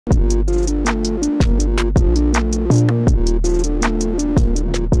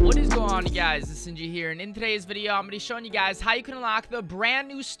guys, it's Ninja here, and in today's video I'm going to be showing you guys how you can unlock the brand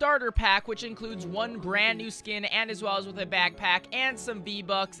new starter pack, which includes one brand new skin and as well as with a backpack and some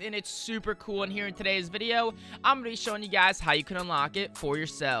V-Bucks, and it's super cool. And here in today's video I'm going to be showing you guys how you can unlock it for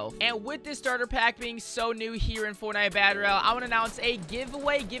yourself. And with this starter pack being so new here in Fortnite Battle Royale, I want to announce a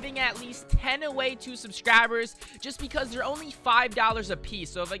giveaway, giving at least 10 away to subscribers, just because they're only $5 a piece.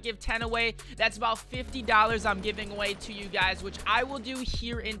 So if I give 10 away, that's about $50 I'm giving away to you guys, which I will do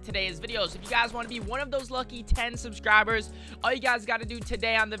here in today's video. So if you guys want to be one of those lucky 10 subscribers, all you guys got to do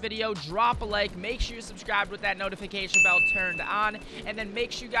today on the video, drop a like, make sure you're subscribed with that notification bell turned on, and then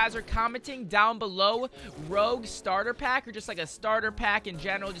make sure you guys are commenting down below Rogue starter pack, or just like a starter pack in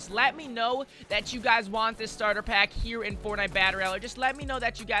general. Just let me know that you guys want this starter pack here in Fortnite Battle Royale, or just let me know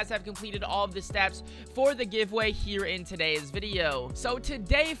that you guys have completed all of the steps for the giveaway here in today's video. So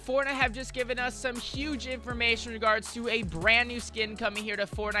today Fortnite have just given us some huge information in regards to a brand new skin coming here to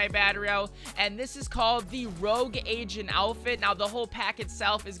Fortnite Battle Royale, and this is called the Rogue Agent outfit. Now the whole pack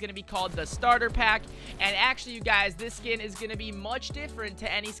itself is going to be called the starter pack, and actually you guys, this skin is going to be much different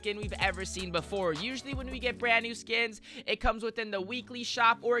to any skin we've ever seen before. Usually when we get brand new skins, it comes within the weekly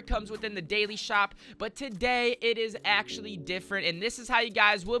shop or it comes within the daily shop, but today it is actually different, and this is how you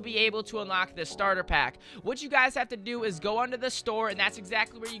guys will be able to unlock the starter pack. What you guys have to do is go onto the store, and that's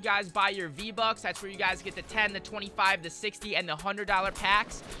exactly where you guys buy your V-Bucks. That's where you guys get the 10, the 25, the 60, and the $100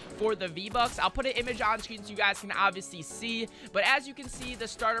 packs for the V-Bucks. I'll put an image on screen so you guys can obviously see, but as you can see, the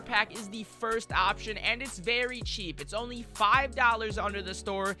starter pack is the first option, and it's very cheap. It's only $5 under the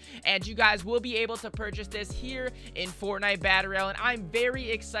store, and you guys will be able to purchase this here in Fortnite Battle Royale, and I'm very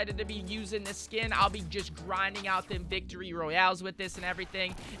excited to be using this skin. I'll be just grinding out them victory royales with this and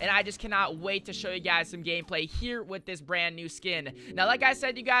everything, and I just cannot wait to show you guys some gameplay here with this brand new skin. Now, like I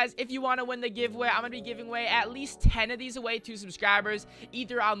said, you guys, if you want to win the giveaway, I'm going to be giving away at least 10 of these away to subscribers,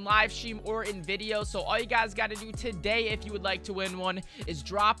 either on live stream or in video. So all you guys got to do today, if you would like to win one, is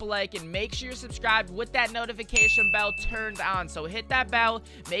drop a like and make sure you're subscribed with that notification bell turned on. So hit that bell,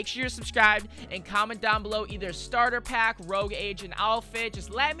 make sure you're subscribed, and comment down below either starter pack, Rogue Agent outfit.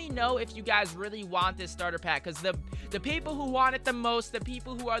 Just let me know if you guys really want this starter pack, because the people who want it the most, the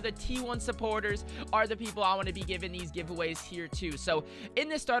people who are the T1 supporters, are the people I want to be giving these giveaways here too. So in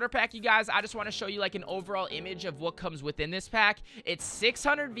this starter pack, you guys, I just want to show you like an overall image of what comes within this pack. It's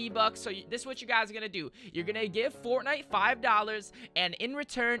 600 V-Bucks. So this is what you guys are going to do. You're going to give Fortnite $5, and in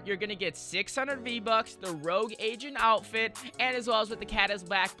return, you're going to get 600 V-Bucks, the Rogue Agent outfit, and as well as with the Cat is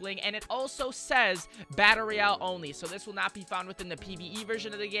Black bling. And it also says Battle Royale only. So this will not be found within the PvE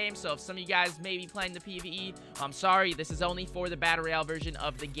version of the game. So if some of you guys may be playing the PvE, I'm sorry, this is only for the Battle Royale version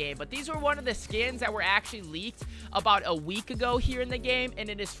of the game. But these were one of the skins that were actually leaked about a week ago here in the game, and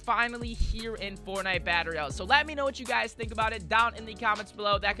it is finally here in Fortnite Battle Royale. So let me know what you guys think about it down in the comments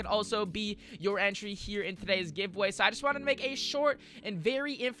below. That could also be your entry here in today's giveaway. So I just wanted to make a short and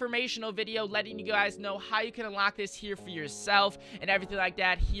very informational video letting you guys know how you can unlock this here for yourself and everything like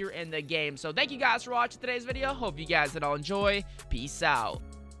that here in the game. So thank you guys for watching today's video. Hope you guys did all enjoy. Peace out.